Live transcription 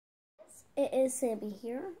it is Sammy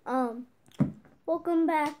here. Welcome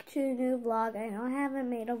back to a new vlog. I know I haven't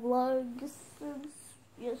made a vlog since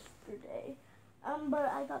yesterday.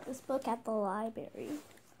 But I got this book at the library.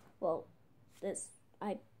 Well,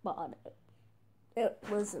 I bought it. It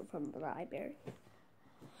wasn't from the library.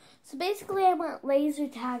 So basically, I went laser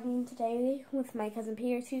tagging today with my cousin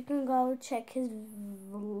Peter. So you can go check his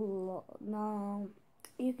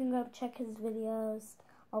videos.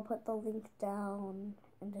 I'll put the link down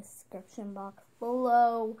in the description box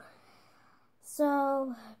below.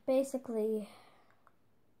 So basically,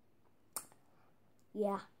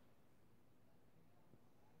 yeah.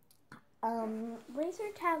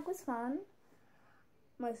 Laser tag was fun.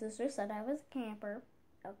 My sister said I was a camper.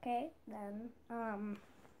 Okay, then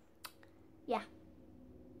yeah.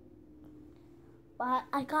 But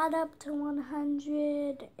I got up to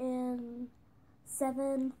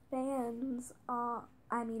 107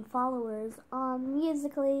 followers on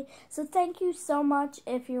Musical.ly. So thank you so much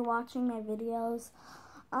if you're watching my videos.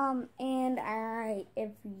 And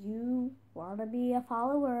if you want to be a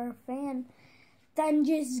follower or fan, then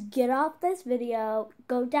just get off this video,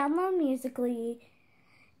 go download Musical.ly,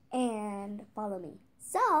 and follow me.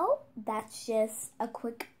 So that's just a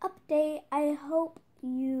quick update. I hope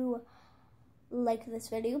you like this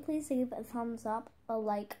video. Please leave a thumbs up, a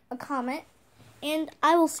like, a comment, and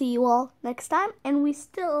I will see you all next time. And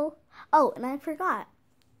and I forgot.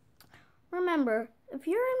 Remember, if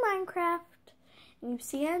you're in Minecraft and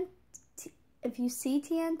if you see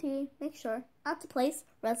TNT, make sure not to place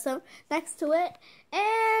redstone next to it,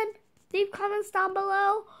 and leave comments down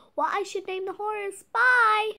below what I should name the horse. Bye!